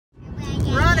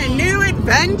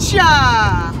adventure.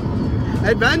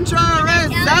 Adventure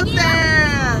is out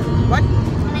there. What?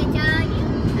 Can I tell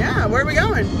you? Yeah, where are we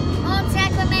going? Old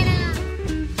Sacramento.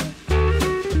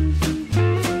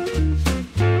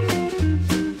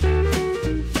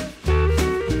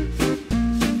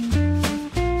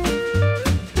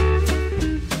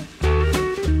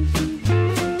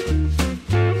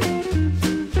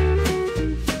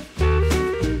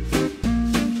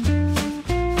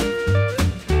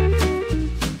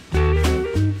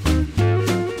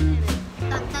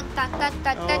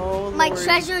 Oh, my Lord.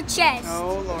 treasure chest.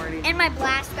 Oh, Lordy. And my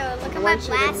blaster. Look at I my want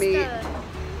you to meet- blaster.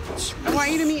 I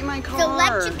want you to meet my car.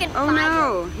 electric and oh fire.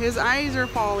 no, his eyes are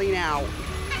falling out.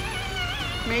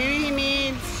 Maybe he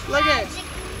needs, look at,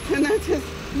 and that's his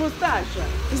mustache.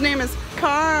 His name is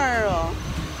Carl.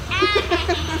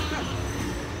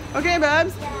 Okay,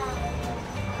 Bubs.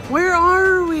 Where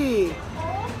are we?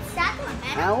 Old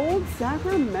Sacramento. Old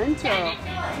Sacramento.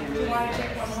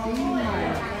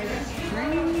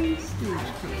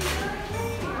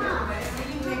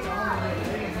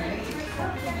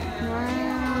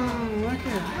 Wow, look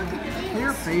at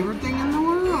your favorite thing in the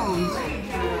world. Look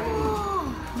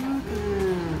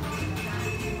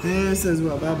at this is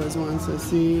what Bubba's wants to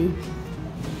see.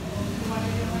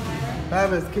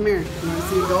 Bubba's, come here. You want to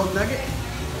see a gold nugget?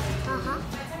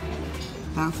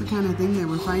 That's the kind of thing they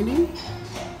were finding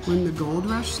when the gold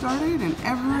rush started and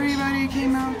everybody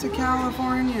came out to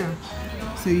California.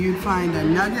 So you'd find a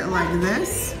nugget like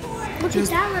this, Look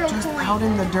just at that little coin. out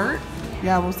in the dirt.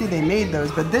 Yeah, we'll see, they made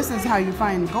those, but this is how you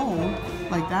find gold,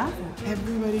 like that.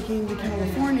 Everybody came to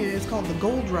California. It's called the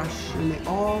gold rush, and they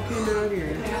all came out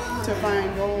here to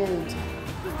find gold.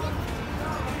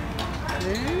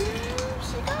 There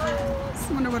she goes.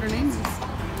 I wonder what her name is.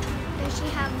 Does she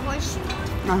have horseshoes?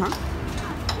 Uh-huh.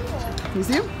 You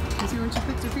see him? You see when she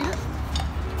picks her feet up?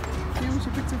 See when she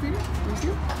picks her feet up? You see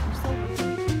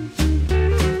him?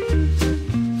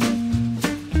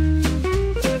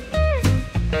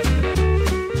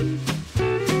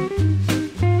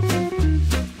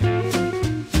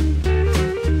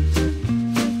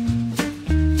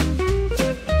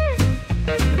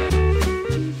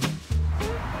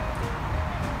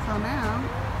 So now,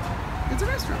 it's a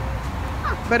restaurant.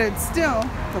 But it's still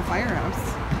a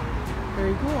firehouse.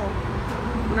 Very cool.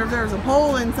 Wonder if there was a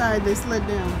pole inside they slid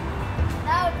down.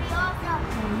 That would be awesome.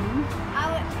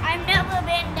 I've never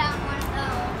been down one of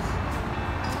those.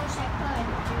 I wish I could.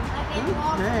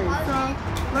 Okay, so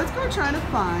let's go try to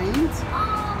find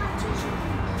Oh, my tissue.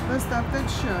 the stuff that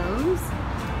shows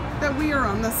that we are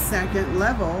on the second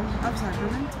level of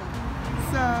Sacramento.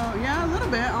 So yeah, a little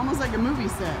bit, almost like a movie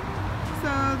set.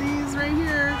 So these right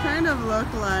here kind of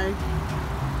look like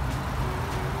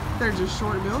they're just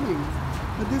short buildings.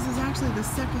 But this is actually the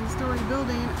second story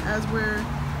building, as where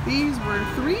these were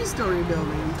 3-story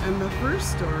buildings and the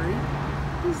first story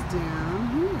is down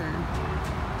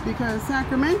here. Because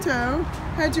Sacramento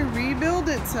had to rebuild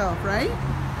itself, right?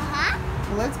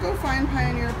 Well, let's go find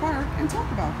Pioneer Park and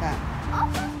talk about that.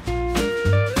 Okay.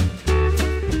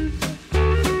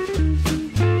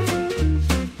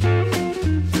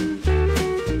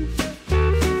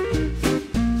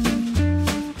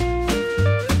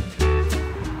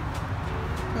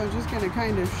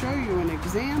 Kind of show you an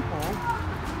example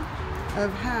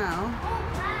of how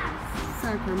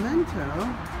Sacramento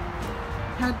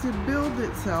had to build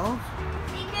itself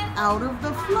out of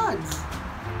the floods.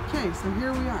 Okay, so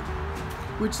here we are,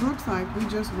 which looks like we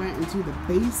just went into the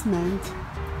basement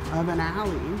of an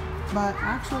alley, but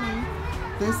actually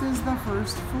this is the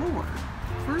first floor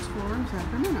in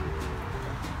Sacramento.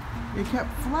 It kept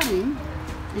flooding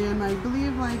in, I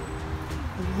believe, like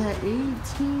the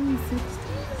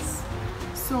 1860s.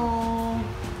 So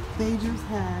they just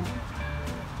had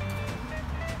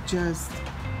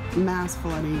mass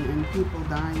flooding and people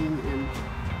dying and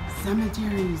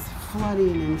cemeteries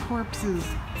flooding and corpses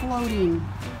floating.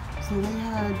 So they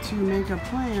had to make a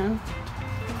plan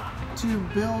to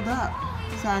build up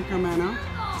Sacramento.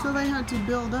 So they had to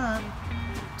build up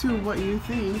to what you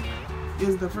think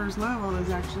is the first level is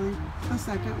actually the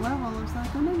second level of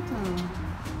Sacramento.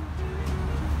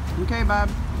 Okay, Bob.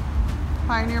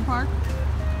 Pioneer Park.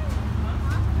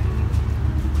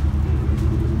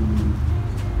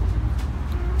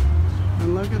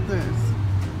 And look at this.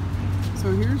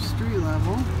 So here's street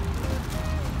level.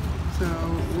 So,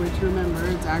 which remember,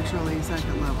 it's actually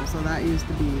second level. So that used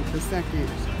to be the second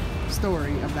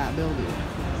story of that building.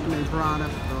 And they brought up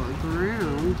the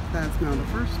ground. That's now the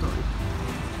first story.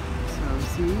 So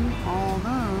see, all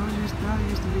those, that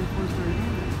used to be a 4-story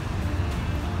building.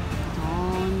 It's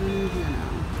all underneath you now.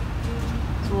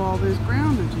 So all this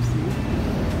ground that you see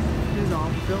is all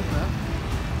built up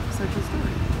second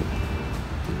story.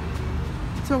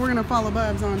 So we're gonna follow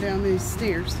Bubs on down these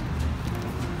stairs.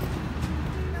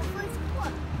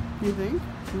 You think?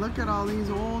 Look at all these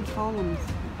old columns.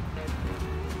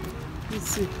 Let's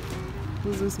see.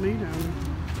 What is this made out of?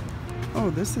 Oh,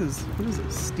 this is, what is it?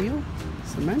 Steel?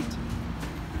 Cement?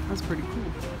 That's pretty cool.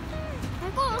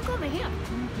 Look over here.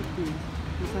 Look at these.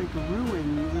 It's like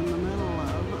ruins in the middle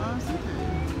of a city.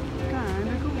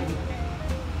 Kinda cool.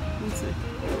 Let's see.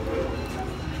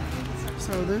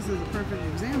 So this is a perfect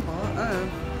example of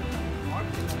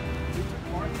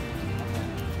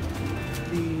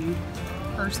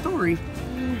her story.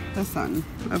 The sun,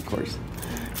 of course.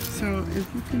 So if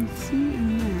you can see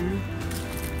in there,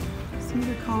 see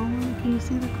the column? Can you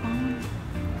see the column?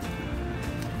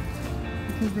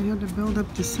 Because they had to build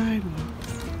up the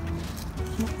sidewalks.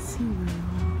 Can't see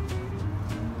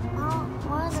very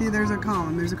well. See, there's a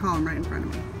column. There's a column right in front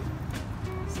of me.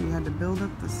 So you had to build up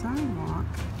the sidewalk.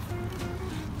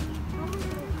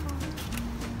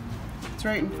 It's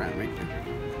right in front, right there.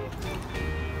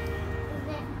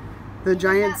 The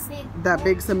giant, that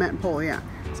big cement pole, yeah.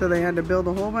 So they had to build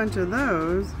a whole bunch of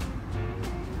those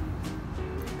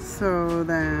so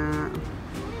that,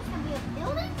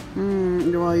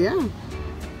 well, yeah.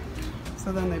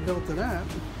 So then they built it up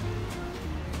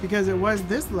because it was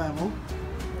this level,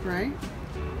 right?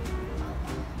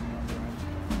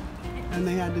 And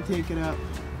they had to take it up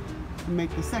and make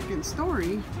the second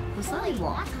story the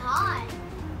sidewalk. That's hot.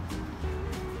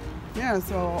 Yeah,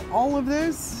 so all of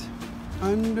this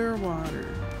underwater.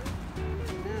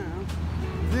 Now,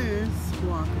 this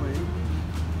walkway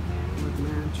would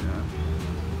match up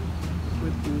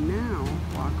with the now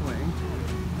walkway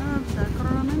of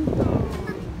Sacramento.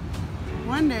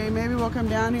 One day, maybe we'll come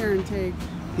down here and take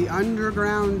the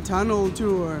underground tunnel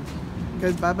tour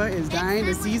because Bubba is dying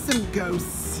to see some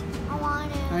ghosts. I want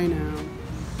it. I know.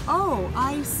 Oh,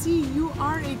 I see. You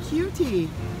are a cutie.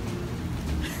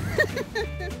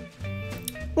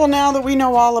 Well, now that we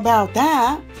know all about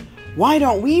that, why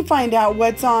don't we find out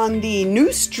what's on the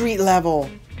new street level,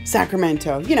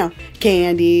 Sacramento? You know,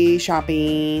 candy,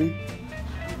 shopping.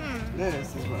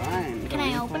 This is what I'm Can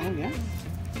I open it? Yeah.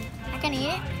 I can eat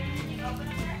it.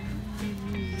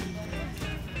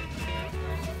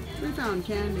 We found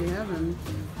candy heaven.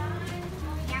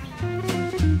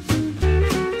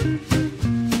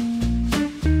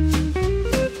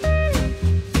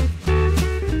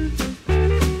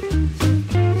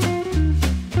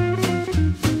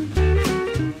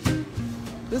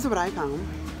 This is what I found.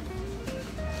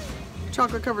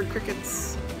 Chocolate covered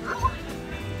crickets. Have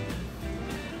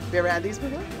you ever had these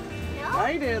before? No.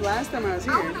 I did last time I was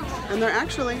here. And they're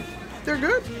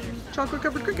good. Chocolate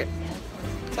covered cricket.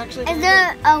 It's actually Is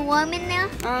there a worm in there?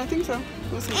 I think so.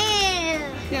 Listen. Ew.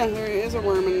 Yeah, there is a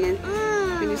worm in there.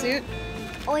 Can you see it?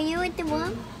 Or you eat the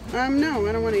worm? No,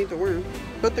 I don't want to eat the worm.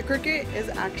 But the cricket is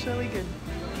actually good.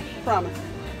 Promise.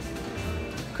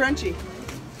 Crunchy.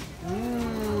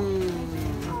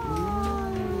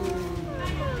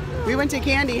 We went to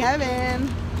candy heaven.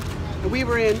 We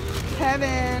were in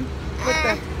heaven with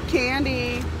the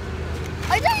candy.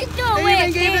 I thought you threw They away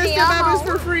even gave us candy. the Bubba's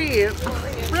for free.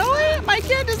 Really? My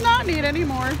kid does not need any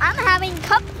more. I'm having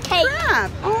cupcake.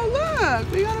 Crap. Oh, look.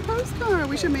 We got a postcard.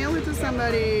 We should mail it to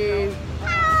somebody.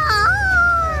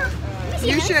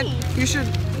 You should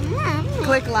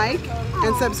click like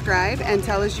and subscribe and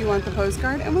tell us you want the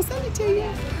postcard and we'll send it to you.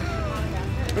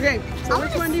 Okay, so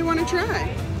which one do you want to try?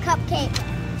 Cupcake.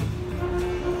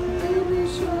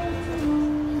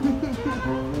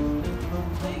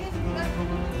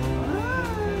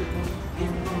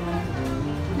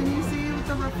 Can you see with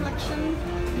the reflection?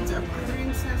 It's a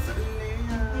Princess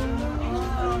Leia.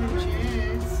 Oh,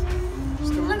 jeez.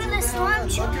 Look at the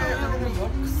stormtrooper. Look at the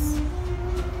books.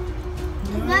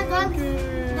 Is that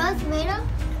Darth Vader?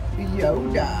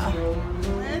 Yoda.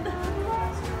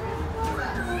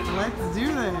 Let's do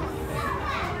this.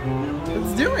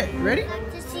 Let's do it. Ready?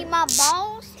 Like to see my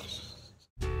balls?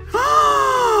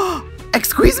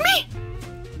 Excuse me?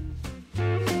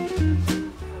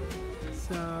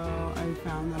 So I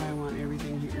found that I want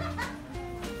everything here.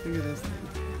 Look at this thing.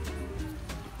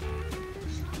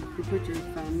 You put your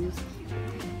thumbs,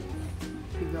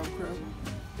 you Velcro,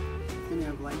 and you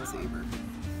have lightsaber.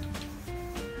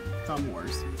 Thumb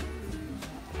Wars.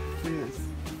 Look at this.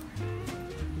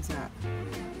 What's that?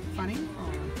 Funny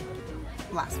or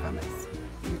blasphemous?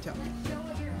 You tell me.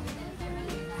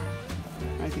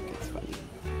 I think it's funny.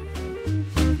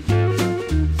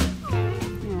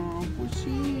 Oh,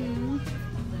 Pusheen.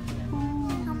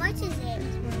 How much is it?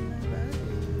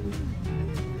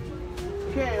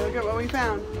 Okay, look at what we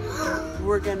found.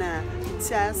 We're gonna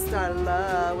test our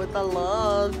love with a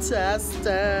love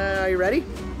tester. Are you ready?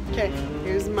 Okay,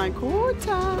 here's my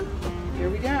quota. Here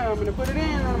we go. I'm gonna put it in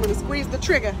and I'm gonna squeeze the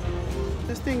trigger.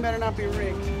 This thing better not be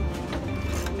rigged.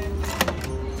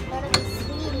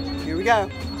 Here we go.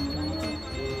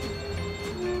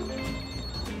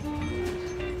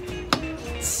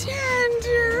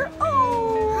 Tender.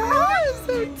 Oh,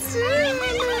 so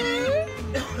tender.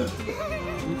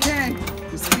 Okay,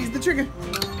 just squeeze the trigger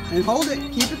and hold it.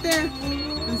 Keep it there.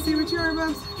 Let's see what you are,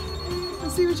 Bubs.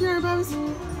 Let's see what you are, Bubs.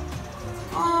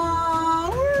 Oh,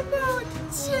 we're about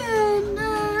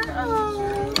tender.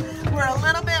 Oh, we're a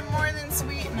little bit more than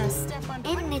sweet. Now step on.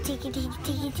 In the tiki tiki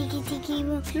tiki tiki tiki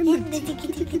room. In the tiki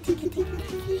tiki tiki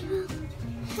tiki room.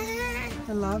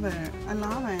 I love it. I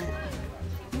love it.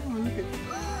 Oh, look at.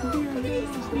 $1.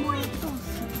 What?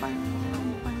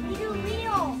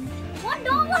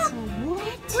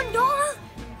 $1.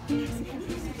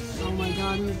 Oh my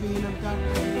God, he's being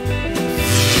abducted.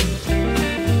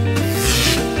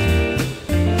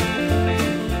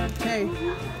 Okay,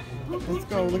 let's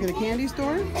go look at the candy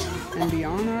store and be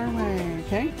on our way,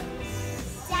 okay?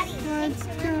 Daddy, Let's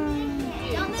go.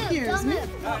 Excuse me.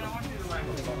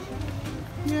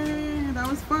 Yay, that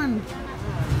was fun.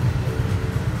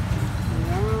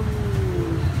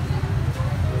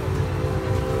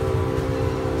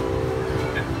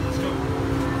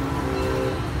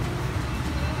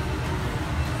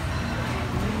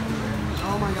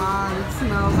 Oh my God, it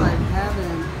smells like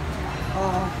heaven.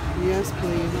 Oh, yes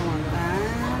please, I want that.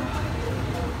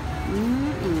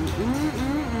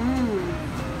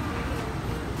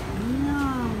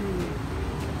 Yum.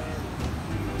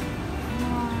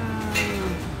 Wow.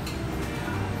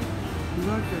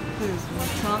 Look at this,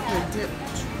 chocolate dip.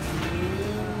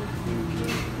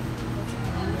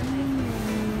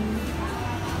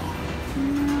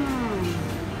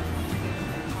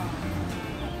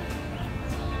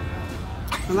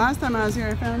 The last time I was here,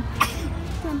 I found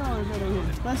 $10 over here.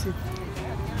 Bless you.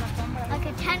 Like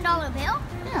a $10 bill?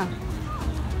 Yeah.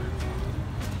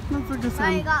 Let's look at So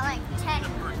you some. got like $1.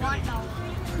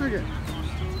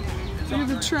 Look at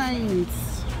the trains.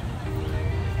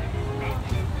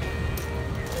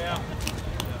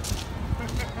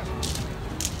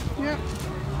 Yep.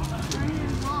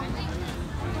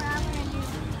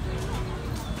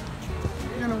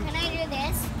 Can I do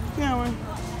this? Yeah, well,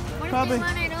 What if probably. they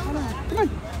want it over? Come on.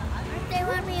 What if they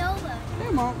want me over? They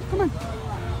won't. Come on.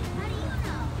 How do you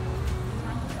know?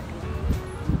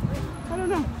 I don't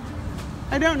know.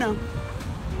 I don't know.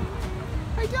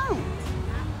 I don't.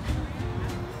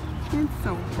 It's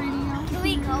so pretty out Can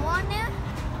we go on there?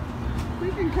 We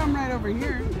can come right over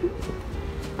here.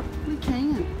 We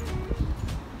can.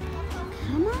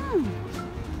 Come on.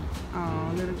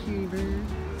 Oh, little cutie bird.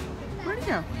 Where'd he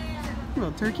go?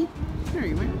 Little turkey. There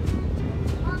you went.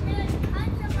 Mom, there's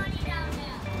tons of money down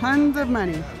there. Tons of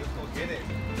money. Let's go get it.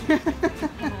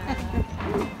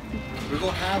 We'll go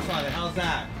halves on it. How's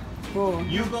that? Cool.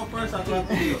 You go first. I'll go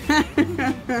after you.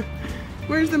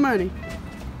 Where's the money?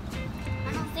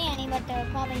 I don't see any, but there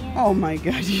probably is. Oh my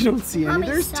God, you don't see any. Probably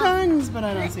There's some. tons, but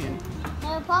I don't see any.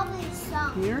 There are probably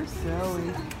some. You're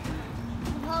silly.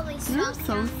 Probably some. You're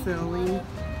so silly.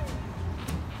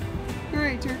 All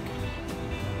right, Turk.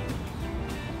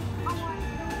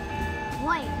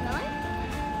 Wait, really?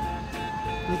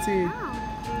 Let's see. Oh.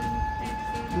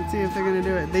 Let's see if they're gonna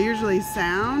do it. They usually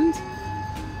sound,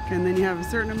 and then you have a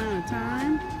certain amount of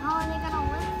time. How are they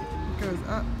gonna lift? It goes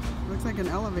up. Looks like an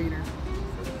elevator. I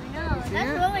know. see That's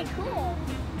it? really cool.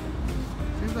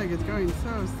 Seems like it's going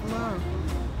so slow.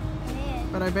 It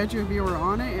is. But I bet you if you were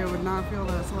on it, it would not feel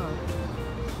that slow.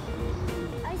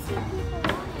 I see people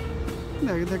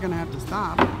on it. They're gonna have to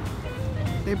stop.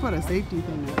 They put a safety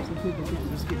thing up so people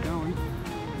can't just keep going.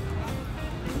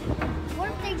 What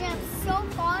if they jump so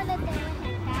far that they went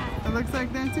like that? It looks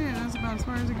like that's it. That's about as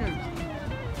far as it goes.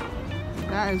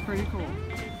 That is pretty cool.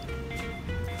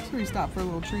 So we stopped for a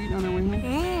little treat on our way home.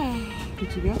 Yeah.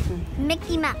 What you got there?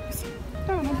 Mickey Mouse.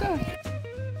 Oh, not bad.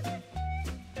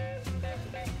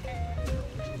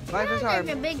 Life is hard.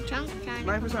 There's a big chunk trying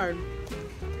Life is hard.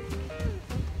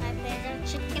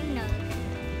 There's a chicken nugget.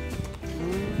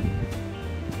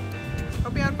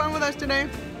 Hope you had fun with us today.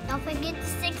 Don't forget to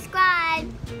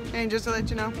subscribe. And just to let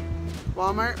you know,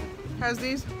 Walmart has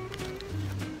these.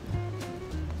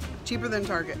 Cheaper than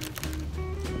Target.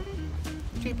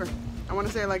 Cheaper. I want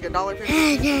to say like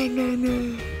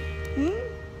 $1.50. No.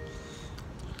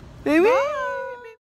 Maybe?